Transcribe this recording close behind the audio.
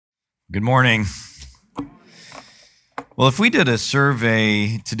Good morning. Well, if we did a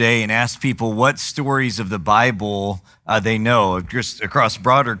survey today and asked people what stories of the Bible they know, just across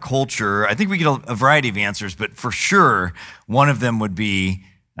broader culture, I think we get a variety of answers, but for sure, one of them would be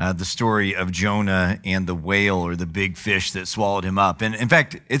the story of Jonah and the whale or the big fish that swallowed him up. And in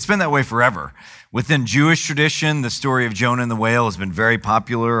fact, it's been that way forever. Within Jewish tradition, the story of Jonah and the whale has been very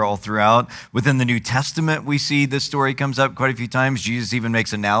popular all throughout. Within the New Testament, we see this story comes up quite a few times. Jesus even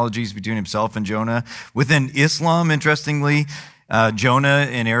makes analogies between himself and Jonah. Within Islam, interestingly, Jonah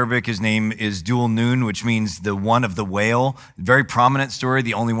in Arabic, his name is Dul Nun, which means the one of the whale. Very prominent story,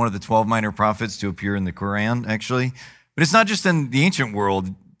 the only one of the 12 minor prophets to appear in the Quran, actually. But it's not just in the ancient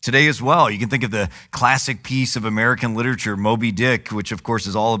world. Today as well, you can think of the classic piece of American literature, Moby Dick, which of course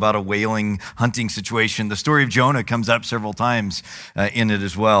is all about a whaling hunting situation. The story of Jonah comes up several times in it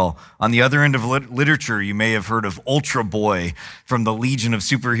as well. On the other end of literature, you may have heard of Ultra Boy from the Legion of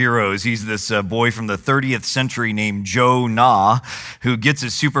Superheroes. He's this boy from the 30th century named Jonah, who gets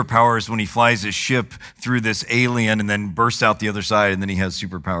his superpowers when he flies his ship through this alien and then bursts out the other side, and then he has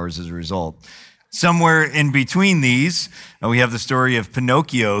superpowers as a result. Somewhere in between these, we have the story of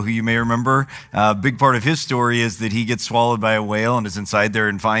Pinocchio, who you may remember. A big part of his story is that he gets swallowed by a whale and is inside there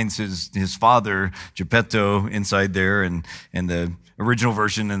and finds his father, Geppetto, inside there. And the original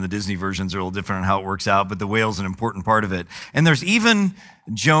version and the Disney versions are a little different on how it works out, but the whale's an important part of it. And there's even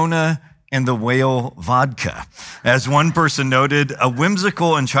Jonah and the whale vodka. As one person noted, a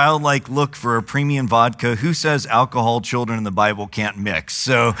whimsical and childlike look for a premium vodka. Who says alcohol children in the Bible can't mix?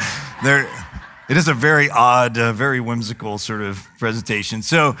 So it is a very odd, very whimsical sort of presentation.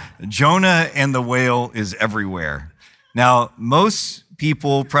 So Jonah and the whale is everywhere. Now, most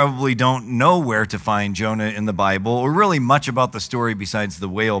people probably don't know where to find Jonah in the Bible or really much about the story besides the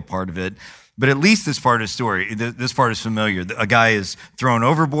whale part of it. But at least this part of the story, this part is familiar. A guy is thrown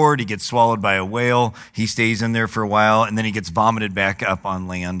overboard. He gets swallowed by a whale. He stays in there for a while, and then he gets vomited back up on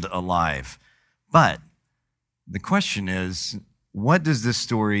land alive. But the question is, what does this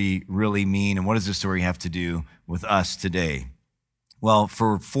story really mean, and what does this story have to do with us today? Well,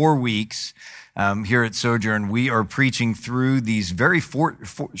 for 4 weeks here at Sojourn, we are preaching through these very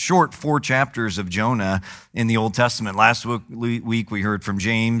short 4 chapters of Jonah in the Old Testament. Last week, we heard from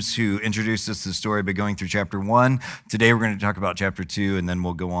James, who introduced us to the story by going through chapter 1. Today, we're going to talk about chapter 2, and then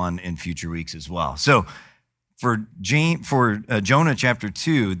we'll go on in future weeks as well. So for Jonah chapter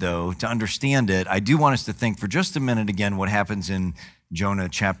 2, though, to understand it, I do want us to think for just a minute again what happens in Jonah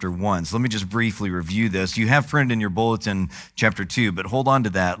chapter 1. So let me just briefly review this. You have printed in your bulletin chapter 2, but hold on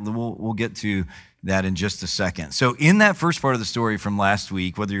to that. We'll get to that in just a second. So in that first part of the story from last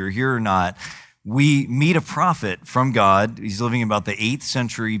week, whether you're here or not, we meet a prophet from God. He's living about the 8th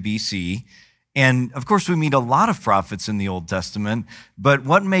century BC. And of course, we meet a lot of prophets in the Old Testament, but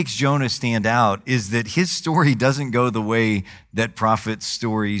what makes Jonah stand out is that his story doesn't go the way that prophets'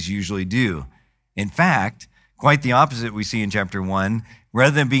 stories usually do. In fact, quite the opposite we see in chapter 1.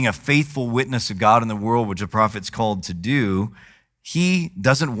 Rather than being a faithful witness of God in the world, which a prophet's called to do, he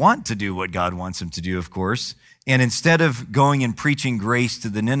doesn't want to do what God wants him to do, of course. And instead of going and preaching grace to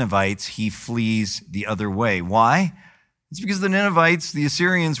the Ninevites, he flees the other way. Why? It's because the Ninevites, the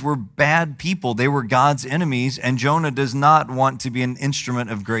Assyrians, were bad people. They were God's enemies, and Jonah does not want to be an instrument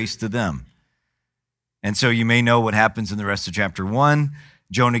of grace to them. And so you may know what happens in the rest of chapter 1.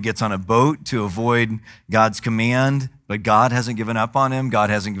 Jonah gets on a boat to avoid God's command, but God hasn't given up on him. God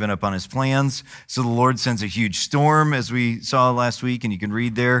hasn't given up on his plans. So the Lord sends a huge storm, as we saw last week, and you can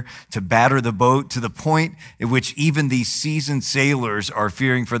read there, to batter the boat to the point at which even these seasoned sailors are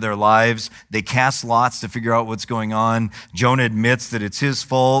fearing for their lives. They cast lots to figure out what's going on. Jonah admits that it's his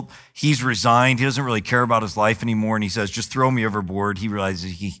fault. He's resigned. He doesn't really care about his life anymore, and he says, just throw me overboard. He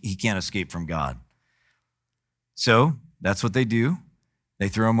realizes he can't escape from God. So that's what they do. They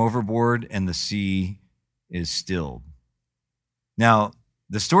throw him overboard, and the sea is stilled. Now,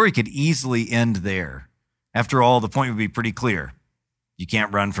 the story could easily end there. After all, the point would be pretty clear. You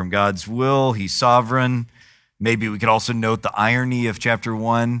can't run from God's will. He's sovereign. Maybe we could also note the irony of chapter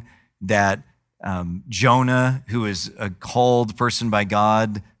 1 that Jonah, who is a called person by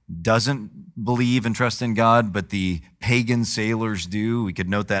God, doesn't believe and trust in God, but the pagan sailors do. We could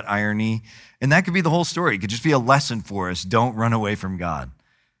note that irony. And that could be the whole story. It could just be a lesson for us. Don't run away from God.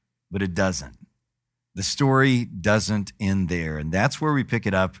 But it doesn't. The story doesn't end there. And that's where we pick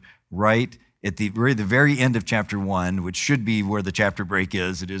it up right at the very end of chapter 1, which should be where the chapter break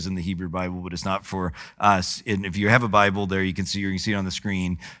is. It is in the Hebrew Bible, but it's not for us. And if you have a Bible there, you can see it on the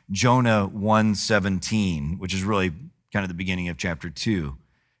screen, Jonah 1:17, which is really kind of the beginning of chapter 2.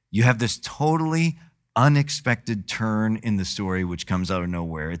 You have this totally unexpected turn in the story, which comes out of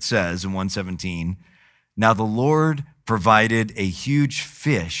nowhere. It says in 117, now the Lord provided a huge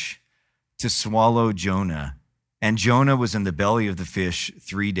fish to swallow Jonah, and Jonah was in the belly of the fish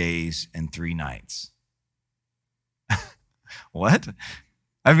 3 days and 3 nights. What?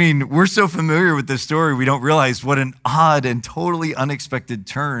 I mean, we're so familiar with this story, we don't realize what an odd and totally unexpected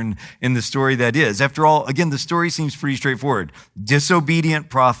turn in the story that is. After all, again, the story seems pretty straightforward. Disobedient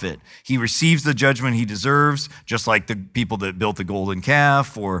prophet. He receives the judgment he deserves, just like the people that built the golden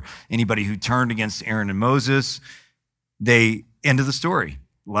calf or anybody who turned against Aaron and Moses. End of the story.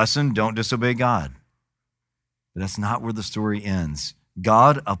 Lesson, don't disobey God. But that's not where the story ends.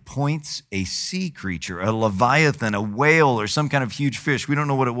 God appoints a sea creature, a leviathan, a whale, or some kind of huge fish, we don't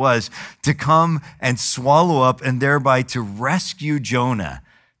know what it was, to come and swallow up and thereby to rescue Jonah,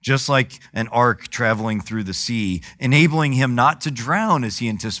 just like an ark traveling through the sea, enabling him not to drown as he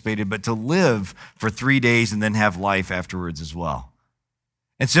anticipated, but to live for 3 days and then have life afterwards as well.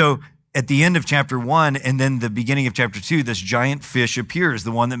 And so at the end of chapter 1 and then the beginning of chapter 2, this giant fish appears,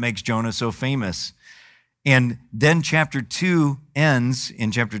 the one that makes Jonah so famous. And then chapter 2 ends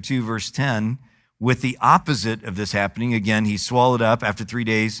in chapter 2, verse 10, with the opposite of this happening. Again, he's swallowed up after 3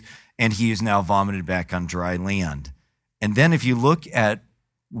 days, and he is now vomited back on dry land. And then if you look at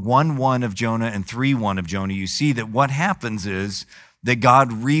 1:1 of Jonah and 3:1 of Jonah, you see that what happens is that God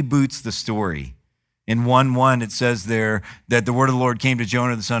reboots the story. In 1:1, it says there that the word of the Lord came to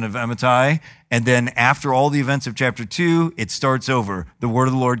Jonah, the son of Amittai. And then after all the events of chapter 2, it starts over. The word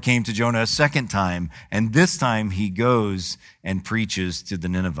of the Lord came to Jonah a second time. And this time he goes and preaches to the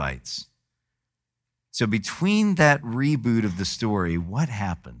Ninevites. So between that reboot of the story, what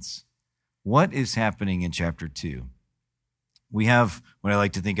happens? What is happening in chapter 2? We have what I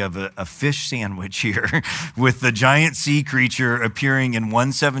like to think of a fish sandwich here with the giant sea creature appearing in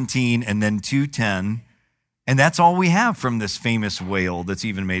 117 and then 210. And that's all we have from this famous whale that's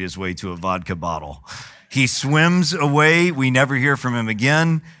even made his way to a vodka bottle. He swims away. We never hear from him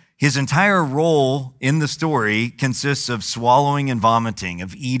again. His entire role in the story consists of swallowing and vomiting,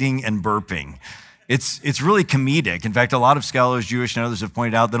 of eating and burping. It's really comedic. In fact, a lot of scholars, Jewish and others, have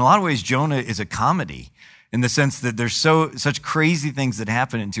pointed out that in a lot of ways, Jonah is a comedy, in the sense that there's such crazy things that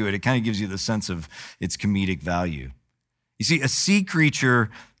happen into it. It kind of gives you the sense of its comedic value. You see, a sea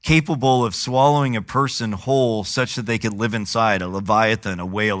creature capable of swallowing a person whole such that they could live inside, a leviathan, a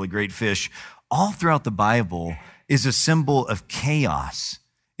whale, a great fish, all throughout the Bible is a symbol of chaos.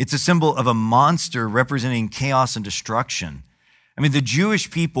 It's a symbol of a monster representing chaos and destruction. I mean, the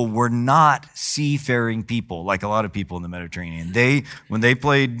Jewish people were not seafaring people like a lot of people in the Mediterranean. When they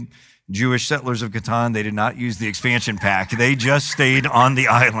played Jewish Settlers of Catan, they did not use the expansion pack. They just stayed on the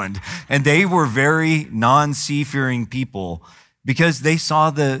island. And they were very non-seafaring people because they saw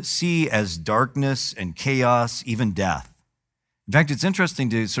the sea as darkness and chaos, even death. In fact, it's interesting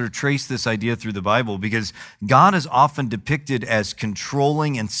to sort of trace this idea through the Bible because God is often depicted as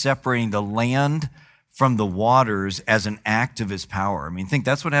controlling and separating the land from the waters as an act of his power. I mean, think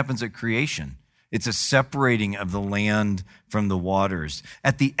that's what happens at creation. It's a separating of the land from the waters.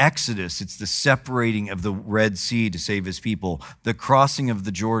 At the Exodus, it's the separating of the Red Sea to save his people, the crossing of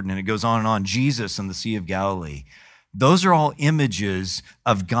the Jordan, and it goes on and on. Jesus on the Sea of Galilee. Those are all images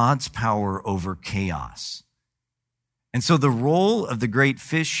of God's power over chaos. And so the role of the great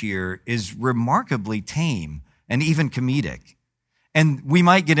fish here is remarkably tame and even comedic. And we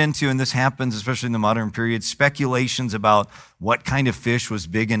might get into, and this happens especially in the modern period, speculations about what kind of fish was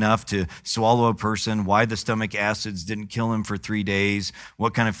big enough to swallow a person, why the stomach acids didn't kill him for 3 days,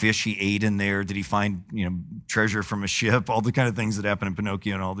 what kind of fish he ate in there, did he find treasure from a ship, all the kind of things that happen in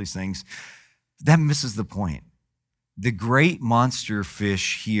Pinocchio and all these things. That misses the point. The great monster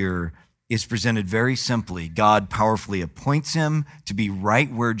fish here is presented very simply. God powerfully appoints him to be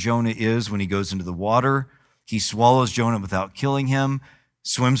right where Jonah is when he goes into the water. He swallows Jonah without killing him,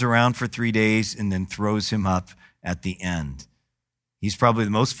 swims around for 3 days, and then throws him up at the end. He's probably the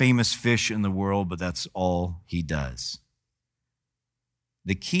most famous fish in the world, but that's all he does.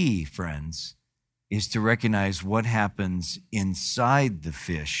 The key, friends, is to recognize what happens inside the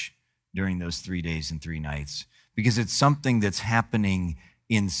fish during those 3 days and 3 nights, because it's something that's happening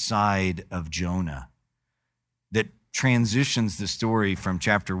inside of Jonah that transitions the story from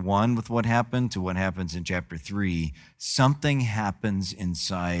chapter 1 with what happened to what happens in chapter 3. Something happens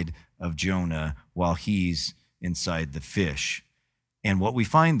inside of Jonah while he's inside the fish. And what we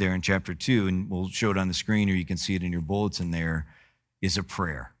find there in chapter 2, and we'll show it on the screen or you can see it in your bulletin there, is a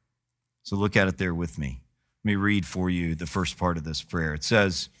prayer. So look at it there with me. Let me read for you the first part of this prayer. It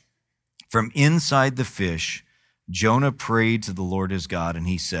says, "From inside the fish, Jonah prayed to the Lord his God, and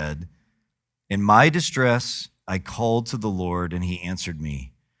he said, In my distress, I called to the Lord, and he answered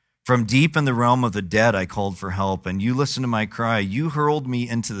me. From deep in the realm of the dead, I called for help, and you listened to my cry. You hurled me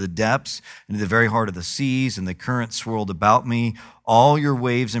into the depths, into the very heart of the seas, and the current swirled about me. All your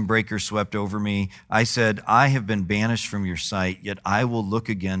waves and breakers swept over me. I said, I have been banished from your sight, yet I will look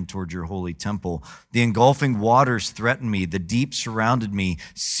again toward your holy temple. The engulfing waters threatened me. The deep surrounded me.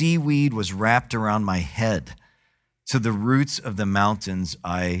 Seaweed was wrapped around my head. To the roots of the mountains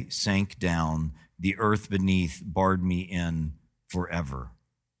I sank down. The earth beneath barred me in forever.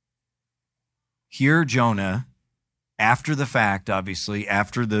 Here, Jonah, after the fact, obviously,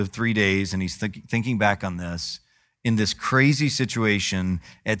 after the 3 days, and he's thinking back on this, in this crazy situation,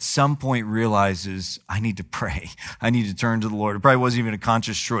 at some point realizes, I need to pray. I need to turn to the Lord. It probably wasn't even a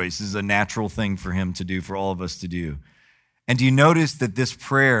conscious choice. This is a natural thing for him to do, for all of us to do. And do you notice that this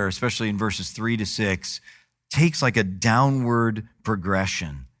prayer, especially in verses 3-6, takes like a downward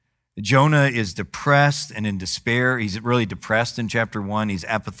progression? Jonah is depressed and in despair. He's really depressed in chapter 1. He's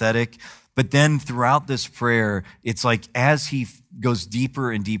apathetic. But then throughout this prayer, it's like as he goes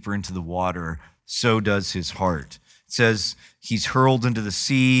deeper and deeper into the water, so does his heart. It says he's hurled into the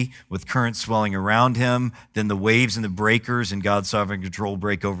sea with currents swelling around him. Then the waves and the breakers and God's sovereign control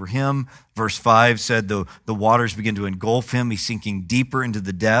break over him. Verse 5 said the waters begin to engulf him. He's sinking deeper into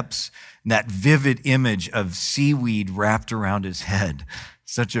the depths. And that vivid image of seaweed wrapped around his head.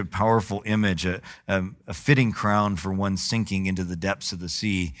 Such a powerful image, a fitting crown for one sinking into the depths of the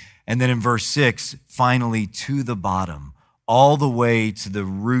sea. And then in verse 6, finally to the bottom, all the way to the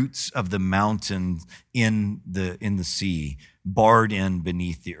roots of the mountain in the sea, barred in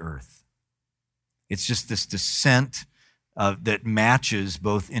beneath the earth. It's just this descent that matches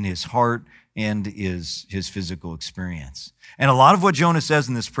both in his heart and his physical experience. And a lot of what Jonah says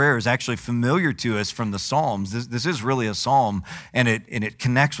in this prayer is actually familiar to us from the Psalms. This is really a psalm, and it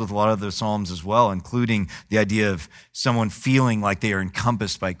connects with a lot of the Psalms as well, including the idea of someone feeling like they are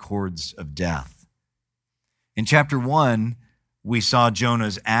encompassed by cords of death. In chapter 1, we saw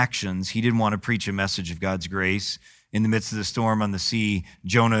Jonah's actions. He didn't want to preach a message of God's grace. In the midst of the storm on the sea,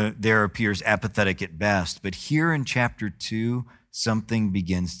 Jonah there appears apathetic at best. But here in chapter 2, something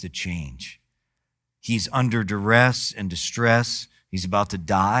begins to change. He's under duress and distress. He's about to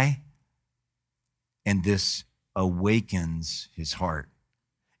die. And this awakens his heart.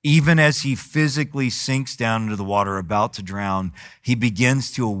 Even as he physically sinks down into the water, about to drown, he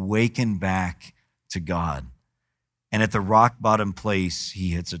begins to awaken back to God. And at the rock bottom place, he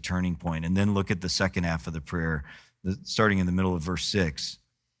hits a turning point. And then look at the second half of the prayer, starting in the middle of verse 6.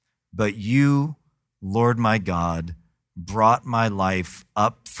 But you, Lord my God, brought my life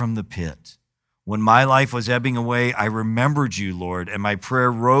up from the pit. When my life was ebbing away, I remembered you, Lord, and my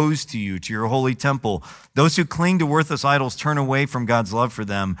prayer rose to you, to your holy temple. Those who cling to worthless idols turn away from God's love for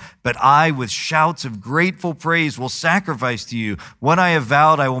them. But I, with shouts of grateful praise, will sacrifice to you. What I have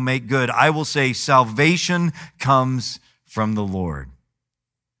vowed, I will make good. I will say, salvation comes from the Lord.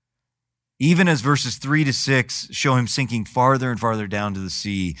 Even as verses 3-6 show him sinking farther and farther down to the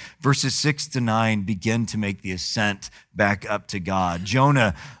sea, verses 6-9 begin to make the ascent back up to God.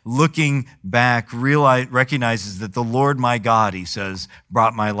 Jonah, looking back, recognizes that the Lord my God, he says,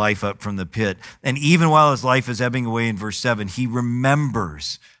 brought my life up from the pit. And even while his life is ebbing away in verse 7, he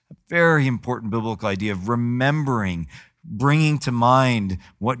remembers, a very important biblical idea of remembering, bringing to mind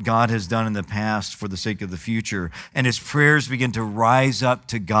what God has done in the past for the sake of the future. And his prayers begin to rise up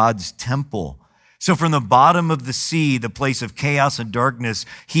to God's temple. So from the bottom of the sea, the place of chaos and darkness,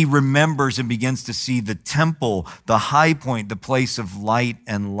 he remembers and begins to see the temple, the high point, the place of light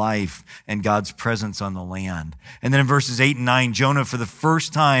and life and God's presence on the land. And then in verses 8-9, Jonah, for the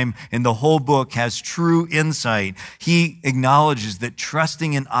first time in the whole book, has true insight. He acknowledges that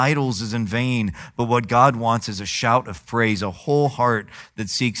trusting in idols is in vain, but what God wants is a shout of praise, a whole heart that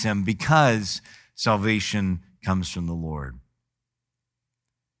seeks him, because salvation comes from the Lord.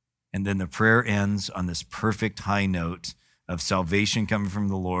 And then the prayer ends on this perfect high note of salvation coming from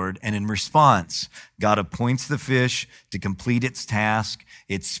the Lord. And in response, God appoints the fish to complete its task.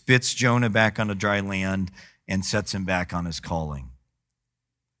 It spits Jonah back on a dry land and sets him back on his calling.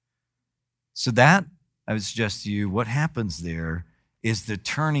 So that, I would suggest to you, what happens there is the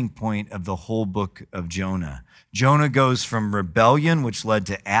turning point of the whole book of Jonah. Jonah goes from rebellion, which led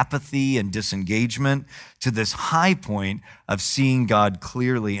to apathy and disengagement, to this high point of seeing God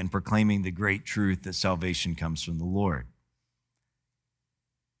clearly and proclaiming the great truth that salvation comes from the Lord.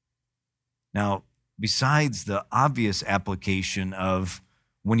 Now, besides the obvious application of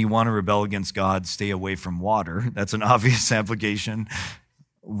when you want to rebel against God, stay away from water, that's an obvious application.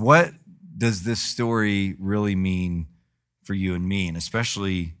 What does this story really mean for you and me, and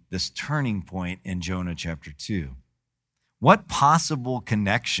especially this turning point in Jonah chapter 2. What possible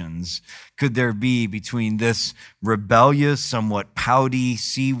connections could there be between this rebellious, somewhat pouty,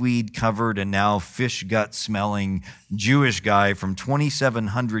 seaweed-covered, and now fish gut-smelling Jewish guy from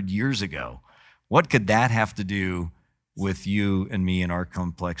 2,700 years ago? What could that have to do with you and me in our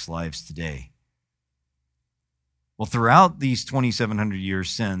complex lives today? Well, throughout these 2,700 years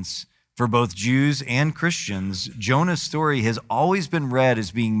since, for both Jews and Christians, Jonah's story has always been read as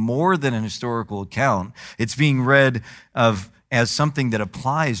being more than an historical account. It's being read as something that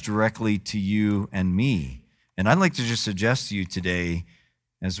applies directly to you and me. And I'd like to just suggest to you today,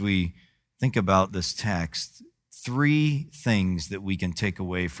 as we think about this text, 3 things that we can take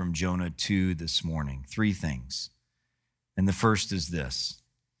away from Jonah 2 this morning. 3 things. And the first is this: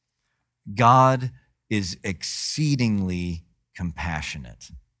 God is exceedingly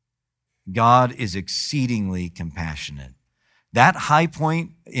compassionate. God is exceedingly compassionate. That high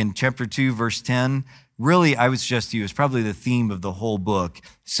point in chapter 2, verse 10, really, I would suggest to you, is probably the theme of the whole book.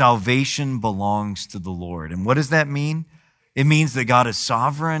 Salvation belongs to the Lord. And what does that mean? It means that God is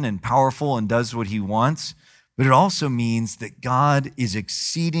sovereign and powerful and does what he wants, but it also means that God is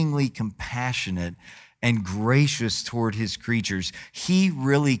exceedingly compassionate and gracious toward his creatures. He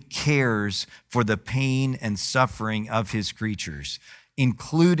really cares for the pain and suffering of his creatures,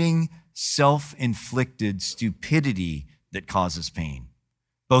 including self-inflicted stupidity that causes pain.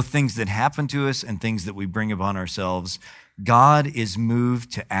 Both things that happen to us and things that we bring upon ourselves. God is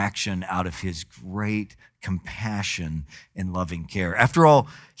moved to action out of his great compassion and loving care. After all,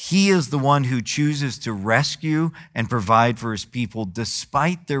 he is the one who chooses to rescue and provide for his people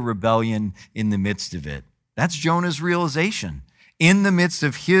despite their rebellion in the midst of it. That's Jonah's realization. In the midst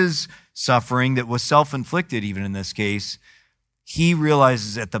of his suffering that was self-inflicted, even in this case, he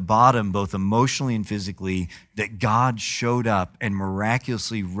realizes at the bottom, both emotionally and physically, that God showed up and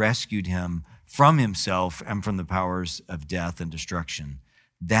miraculously rescued him from himself and from the powers of death and destruction.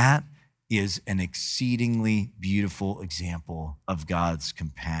 That is an exceedingly beautiful example of God's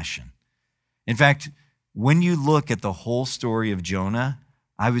compassion. In fact, when you look at the whole story of Jonah,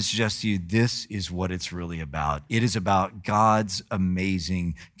 I would suggest to you this is what it's really about. It is about God's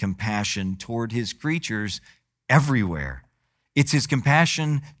amazing compassion toward his creatures everywhere. It's his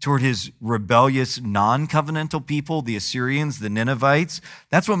compassion toward his rebellious, non-covenantal people, the Assyrians, the Ninevites.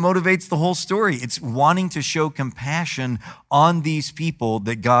 That's what motivates the whole story. It's wanting to show compassion on these people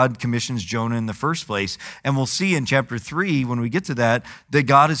that God commissions Jonah in the first place. And we'll see in chapter 3, when we get to that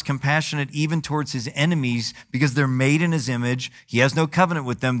God is compassionate even towards his enemies because they're made in his image. He has no covenant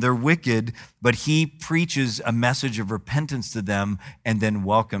with them. They're wicked, but he preaches a message of repentance to them and then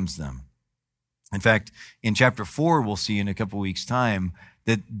welcomes them. In fact, in chapter 4, we'll see in a couple weeks' time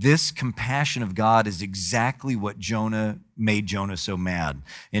that this compassion of God is exactly what made Jonah so mad.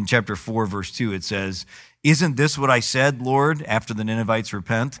 In chapter 4, verse 2, it says, "Isn't this what I said, Lord, after the Ninevites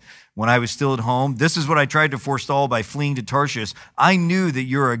repent? When I was still at home, this is what I tried to forestall by fleeing to Tarshish. I knew that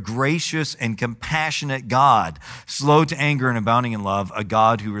you're a gracious and compassionate God, slow to anger and abounding in love, a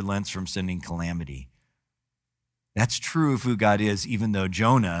God who relents from sending calamity." That's true of who God is, even though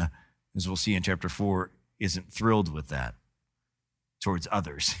Jonah, as we'll see in chapter 4, isn't thrilled with that towards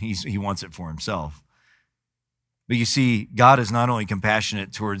others. He wants it for himself. But you see, God is not only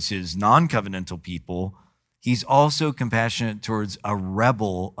compassionate towards his non-covenantal people, he's also compassionate towards a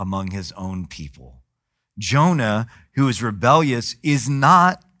rebel among his own people. Jonah, who is rebellious, is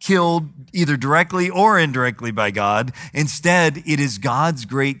not killed either directly or indirectly by God. Instead, it is God's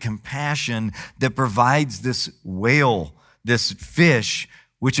great compassion that provides this whale, this fish,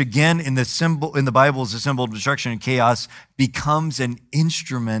 which again in the Bible is a symbol of destruction and chaos, becomes an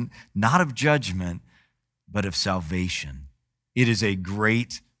instrument not of judgment, but of salvation. It is a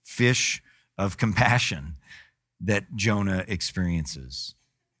great fish of compassion that Jonah experiences.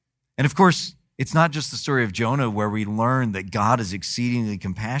 And of course, it's not just the story of Jonah where we learn that God is exceedingly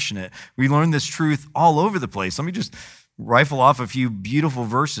compassionate. We learn this truth all over the place. Let me just rifle off a few beautiful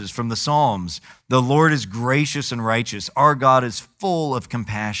verses from the Psalms. The Lord is gracious and righteous. Our God is full of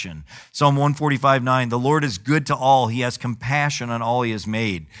compassion. Psalm 145:9, the Lord is good to all. He has compassion on all he has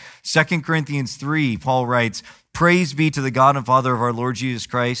made. 2 Corinthians 3, Paul writes, praise be to the God and Father of our Lord Jesus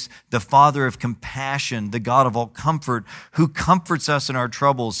Christ, the Father of compassion, the God of all comfort, who comforts us in our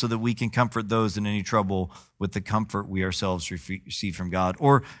troubles so that we can comfort those in any trouble with the comfort we ourselves receive from God.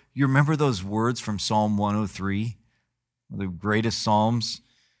 Or you remember those words from Psalm 103? One of the greatest Psalms.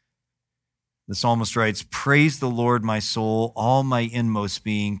 The psalmist writes, praise the Lord, my soul, all my inmost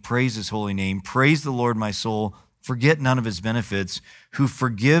being, praise his holy name. Praise the Lord, my soul, forget none of his benefits, who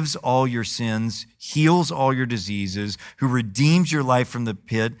forgives all your sins, heals all your diseases, who redeems your life from the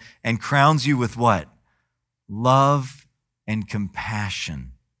pit and crowns you with what? Love and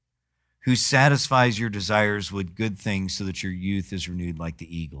compassion, who satisfies your desires with good things so that your youth is renewed like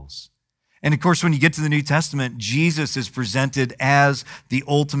the eagles. And of course, when you get to the New Testament, Jesus is presented as the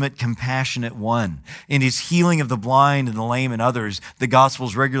ultimate compassionate one. In his healing of the blind and the lame and others, the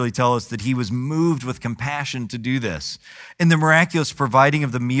Gospels regularly tell us that he was moved with compassion to do this. In the miraculous providing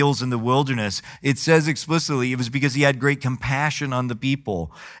of the meals in the wilderness, it says explicitly it was because he had great compassion on the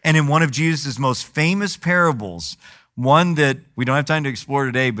people. And in one of Jesus' most famous parables, one that we don't have time to explore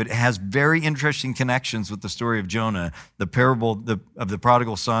today, but it has very interesting connections with the story of Jonah, the parable of the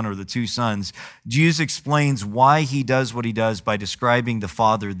prodigal son or the two sons. Jesus explains why he does what he does by describing the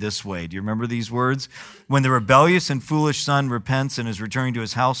father this way. Do you remember these words? When the rebellious and foolish son repents and is returning to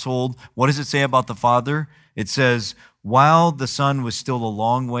his household, what does it say about the father? It says, while the son was still a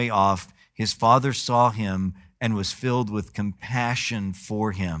long way off, his father saw him and was filled with compassion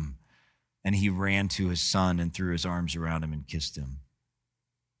for him. And he ran to his son and threw his arms around him and kissed him.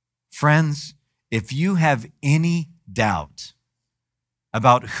 Friends, if you have any doubt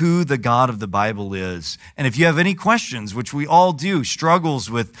about who the God of the Bible is, and if you have any questions, which we all do,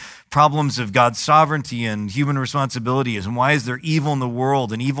 struggles with problems of God's sovereignty and human responsibilities, and why is there evil in the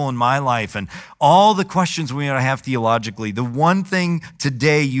world and evil in my life, and all the questions we ought to have theologically, the one thing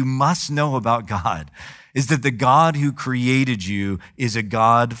today you must know about God is that the God who created you is a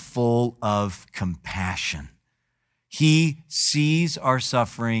God full of compassion. He sees our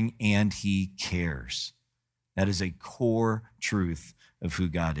suffering and he cares. That is a core truth of who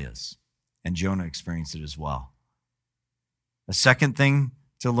God is. And Jonah experienced it as well. A second thing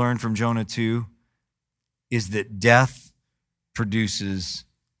to learn from Jonah 2 is that death produces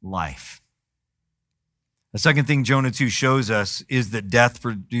life. The second thing Jonah 2 shows us is that death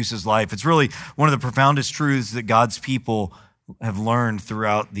produces life. It's really one of the profoundest truths that God's people have learned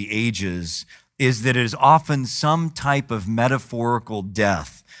throughout the ages, is that it is often some type of metaphorical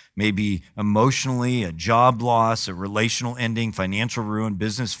death, maybe emotionally, a job loss, a relational ending, financial ruin,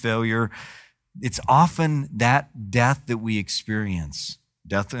 business failure. It's often that death that we experience,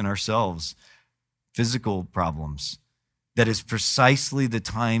 death in ourselves, physical problems, that is precisely the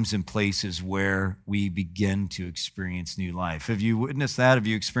times and places where we begin to experience new life. Have you witnessed that? Have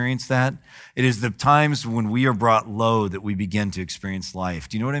you experienced that? It is the times when we are brought low that we begin to experience life.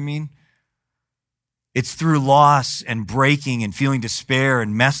 Do you know what I mean? It's through loss and breaking and feeling despair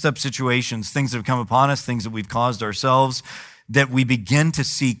and messed up situations, things that have come upon us, things that we've caused ourselves, that we begin to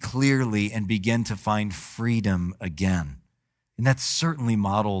see clearly and begin to find freedom again. And that's certainly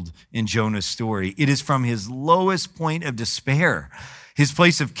modeled in Jonah's story. It is from his lowest point of despair, his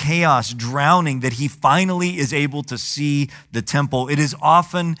place of chaos, drowning, that he finally is able to see the temple. It is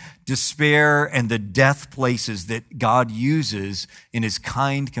often despair and the death places that God uses in his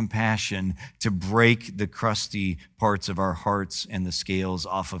kind compassion to break the crusty parts of our hearts and the scales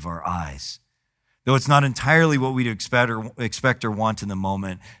off of our eyes. Though it's not entirely what we'd expect or want in the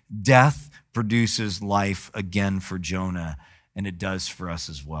moment, death produces life again for Jonah. And it does for us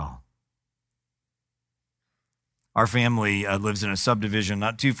as well. Our family lives in a subdivision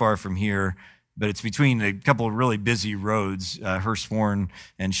not too far from here, but it's between a couple of really busy roads, Hurstbourne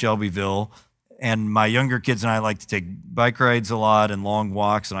and Shelbyville. And my younger kids and I like to take bike rides a lot and long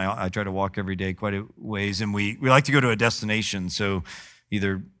walks, and I try to walk every day quite a ways. And we like to go to a destination, so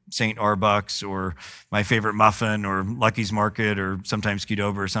either St. Arbuck's or my favorite muffin or Lucky's Market or sometimes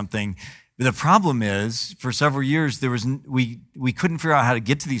Qdoba or something. But the problem is, for several years, we couldn't figure out how to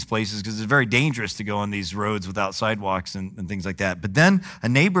get to these places because it's very dangerous to go on these roads without sidewalks and things like that. But then a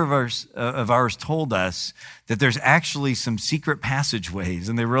neighbor of ours told us that there's actually some secret passageways,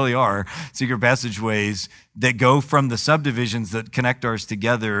 and they really are secret passageways that go from the subdivisions that connect ours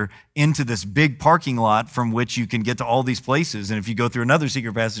together into this big parking lot from which you can get to all these places. And if you go through another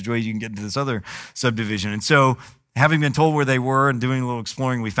secret passageway, you can get into this other subdivision. And so, having been told where they were and doing a little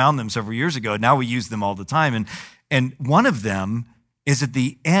exploring, we found them several years ago. Now we use them all the time. And one of them is at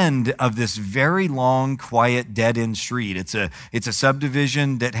the end of this very long, quiet, dead-end street. It's a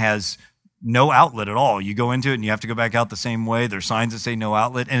subdivision that has no outlet at all. You go into it and you have to go back out the same way. There's signs that say no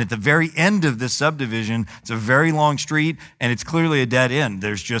outlet. And at the very end of this subdivision, it's a very long street, and it's clearly a dead end.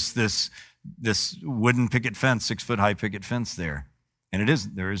 There's just this wooden picket fence, 6-foot-high picket fence there. And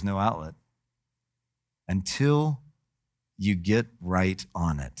there is no outlet. Until you get right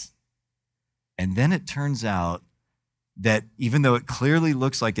on it. And then it turns out that even though it clearly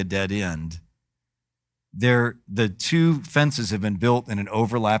looks like a dead end, the two fences have been built in an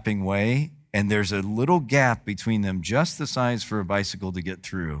overlapping way, and there's a little gap between them, just the size for a bicycle to get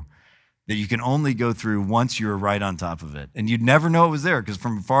through, that you can only go through once you're right on top of it. And you'd never know it was there because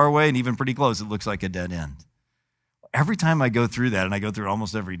from far away and even pretty close, it looks like a dead end. Every time I go through that, and I go through it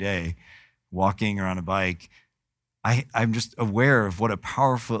almost every day, walking or on a bike, I'm just aware of what a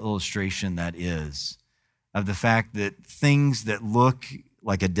powerful illustration that is of the fact that things that look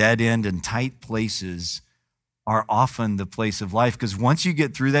like a dead end in tight places are often the place of life. Because once you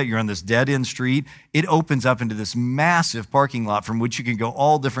get through that, you're on this dead end street, it opens up into this massive parking lot from which you can go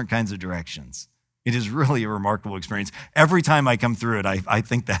all different kinds of directions. It is really a remarkable experience. Every time I come through it, I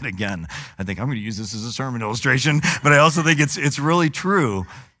think that again. I think I'm going to use this as a sermon illustration, but I also think it's really true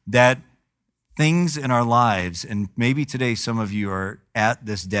that things in our lives, and maybe today some of you are at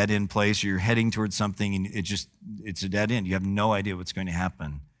this dead end place, or you're heading towards something and it's a dead end. You have no idea what's going to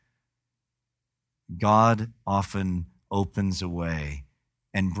happen. God often opens a way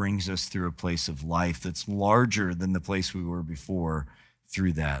and brings us through a place of life that's larger than the place we were before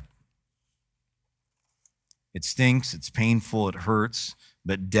through that. It stinks, it's painful, it hurts,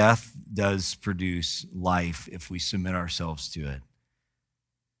 but death does produce life if we submit ourselves to it.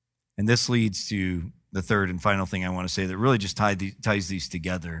 And this leads to the third and final thing I want to say that really just ties these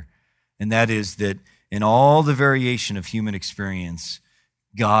together, and that is that in all the variation of human experience,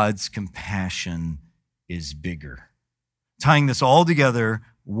 God's compassion is bigger. Tying this all together,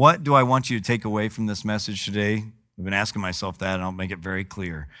 what do I want you to take away from this message today? I've been asking myself that, and I'll make it very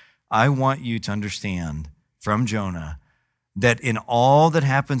clear. I want you to understand from Jonah that in all that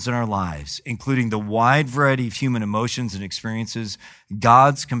happens in our lives, including the wide variety of human emotions and experiences,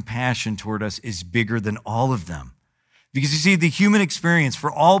 God's compassion toward us is bigger than all of them. Because you see, the human experience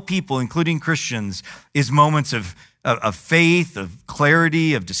for all people, including Christians, is moments of faith, of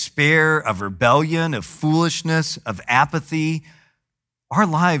clarity, of despair, of rebellion, of foolishness, of apathy. Our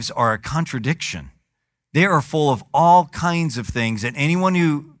lives are a contradiction. They are full of all kinds of things. And anyone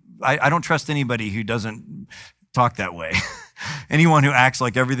who, I don't trust anybody who doesn't talk that way. Anyone who acts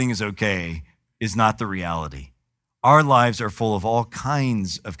like everything is okay is not the reality. Our lives are full of all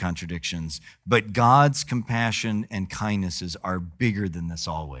kinds of contradictions, but God's compassion and kindnesses are bigger than this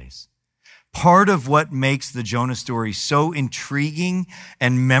always. Part of what makes the Jonah story so intriguing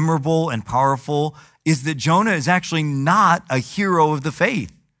and memorable and powerful is that Jonah is actually not a hero of the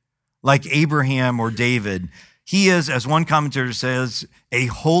faith like Abraham or David. He is, as one commentator says, a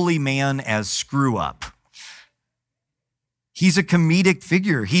holy man as screw up. He's a comedic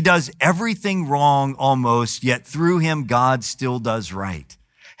figure. He does everything wrong almost, yet through him, God still does right.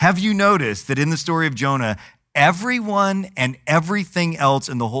 Have you noticed that in the story of Jonah, everyone and everything else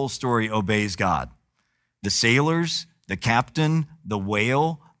in the whole story obeys God? The sailors, the captain, the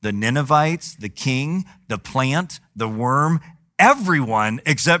whale, the Ninevites, the king, the plant, the worm, everyone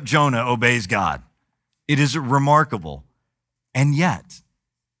except Jonah obeys God. It is remarkable. And yet,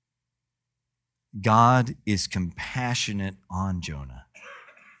 God is compassionate on Jonah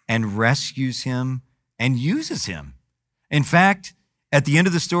and rescues him and uses him. In fact, at the end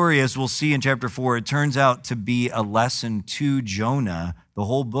of the story, as we'll see in chapter 4, it turns out to be a lesson to Jonah, the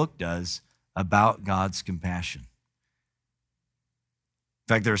whole book does, about God's compassion.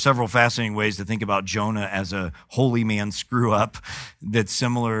 In fact, there are several fascinating ways to think about Jonah as a holy man screw-up that's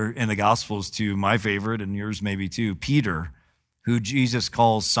similar in the Gospels to my favorite, and yours maybe too, Peter, who Jesus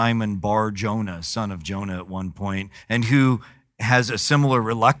calls Simon Bar Jonah, son of Jonah at one point, and who has a similar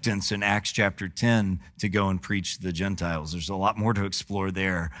reluctance in Acts chapter 10 to go and preach to the Gentiles. There's a lot more to explore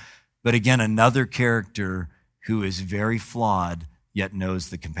there. But again, another character who is very flawed, yet knows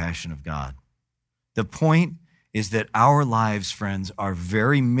the compassion of God. The point is that our lives, friends, are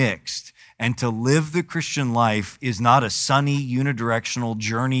very mixed, and to live the Christian life is not a sunny, unidirectional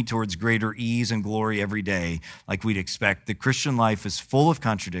journey towards greater ease and glory every day like we'd expect. The Christian life is full of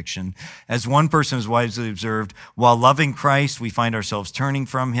contradiction. As one person has wisely observed, while loving Christ, we find ourselves turning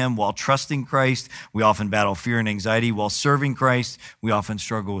from him. While trusting Christ, we often battle fear and anxiety. While serving Christ, we often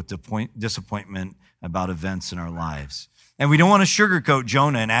struggle with disappointment about events in our lives. And we don't want to sugarcoat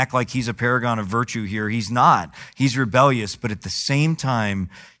Jonah and act like he's a paragon of virtue here. He's not. He's rebellious, but at the same time,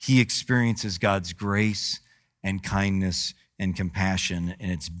 he experiences God's grace and kindness and compassion,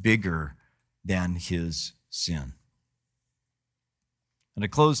 and it's bigger than his sin. And to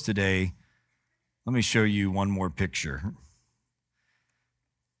close today, let me show you one more picture.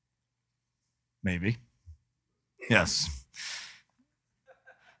 Maybe. Yes.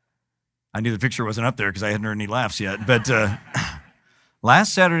 I knew the picture wasn't up there because I hadn't heard any laughs yet. But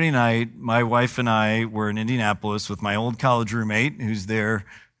last Saturday night, my wife and I were in Indianapolis with my old college roommate, who's there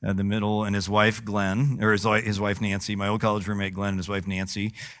the middle, and his wife, Glenn, or his wife, Nancy, my old college roommate, Glenn, and his wife,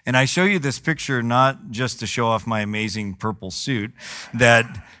 Nancy. And I show you this picture not just to show off my amazing purple suit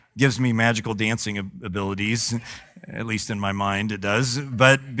that gives me magical dancing abilities, at least in my mind it does,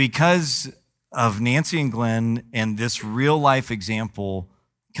 but because of Nancy and Glenn and this real life example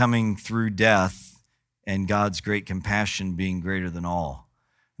coming through death and God's great compassion being greater than all.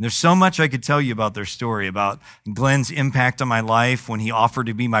 There's so much I could tell you about their story, about Glenn's impact on my life when he offered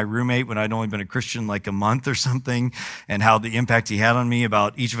to be my roommate when I'd only been a Christian like a month or something, and how the impact he had on me,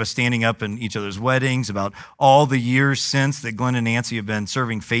 about each of us standing up in each other's weddings, about all the years since that Glenn and Nancy have been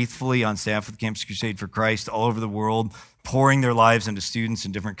serving faithfully on staff with Campus Crusade for Christ all over the world, pouring their lives into students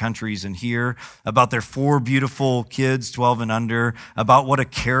in different countries and here, about their 4 beautiful kids, 12 and under, about what a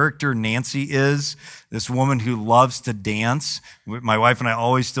character Nancy is, this woman who loves to dance. My wife and I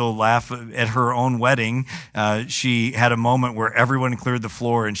always still laugh at her own wedding. She had a moment where everyone cleared the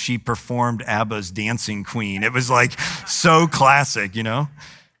floor and she performed ABBA's Dancing Queen. It was like so classic, you know?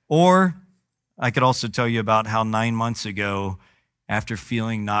 Or I could also tell you about how 9 months ago, after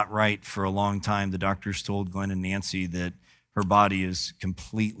feeling not right for a long time, the doctors told Glenn and Nancy that her body is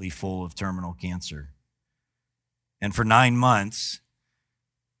completely full of terminal cancer. And for 9 months,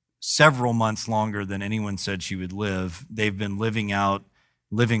 several months longer than anyone said she would live, they've been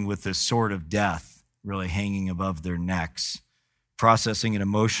living with this sword of death really hanging above their necks, processing it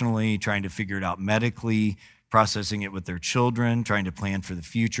emotionally, trying to figure it out medically, processing it with their children, trying to plan for the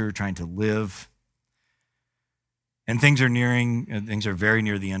future, trying to live. And things are very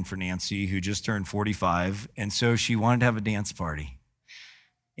near the end for Nancy, who just turned 45. And so she wanted to have a dance party.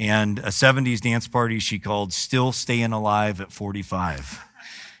 And a 70s dance party she called Still Staying Alive at 45.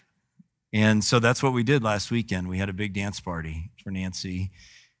 And so that's what we did last weekend. We had a big dance party for Nancy,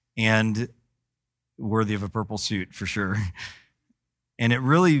 and worthy of a purple suit for sure. And it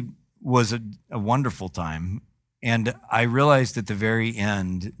really was a wonderful time. And I realized at the very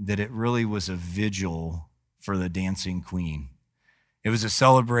end that it really was a vigil for the dancing queen. It was a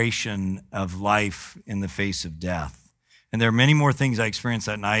celebration of life in the face of death. And there are many more things I experienced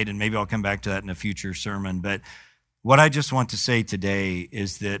that night, and maybe I'll come back to that in a future sermon. But what I just want to say today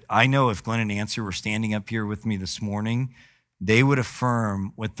is that I know if Glenn and Nancy were standing up here with me this morning, they would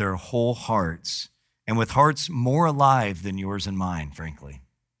affirm with their whole hearts, and with hearts more alive than yours and mine, frankly,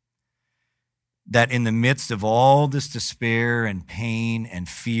 that in the midst of all this despair and pain and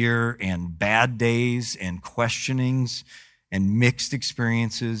fear and bad days and questionings and mixed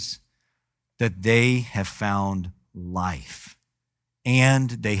experiences, that they have found life, and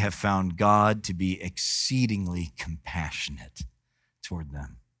they have found God to be exceedingly compassionate toward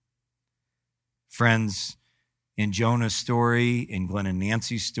them. Friends, in Jonah's story, in Glenn and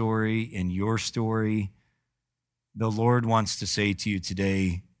Nancy's story, in your story, the Lord wants to say to you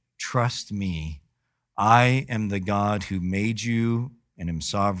today, trust me. I am the God who made you and am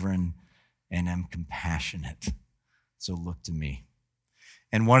sovereign and am compassionate. So look to me.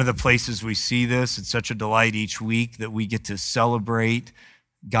 And one of the places we see this, it's such a delight each week that we get to celebrate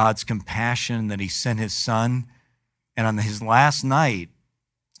God's compassion that he sent his son. And on his last night,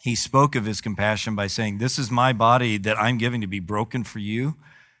 he spoke of his compassion by saying, this is my body that I'm giving to be broken for you.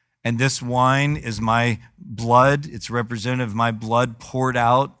 And this wine is my blood. It's representative of my blood poured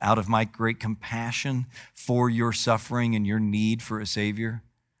out of my great compassion for your suffering and your need for a Savior.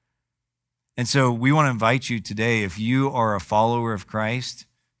 And so we want to invite you today, if you are a follower of Christ,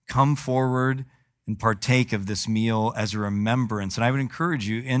 come forward and partake of this meal as a remembrance. And I would encourage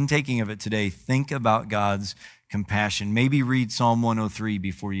you, in taking of it today, think about God's compassion. Maybe read Psalm 103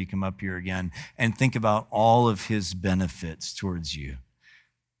 before you come up here again, and think about all of his benefits towards you.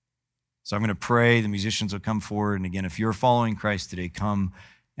 So I'm going to pray. The musicians will come forward. And again, if you're following Christ today, come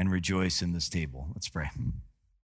and rejoice in this table. Let's pray.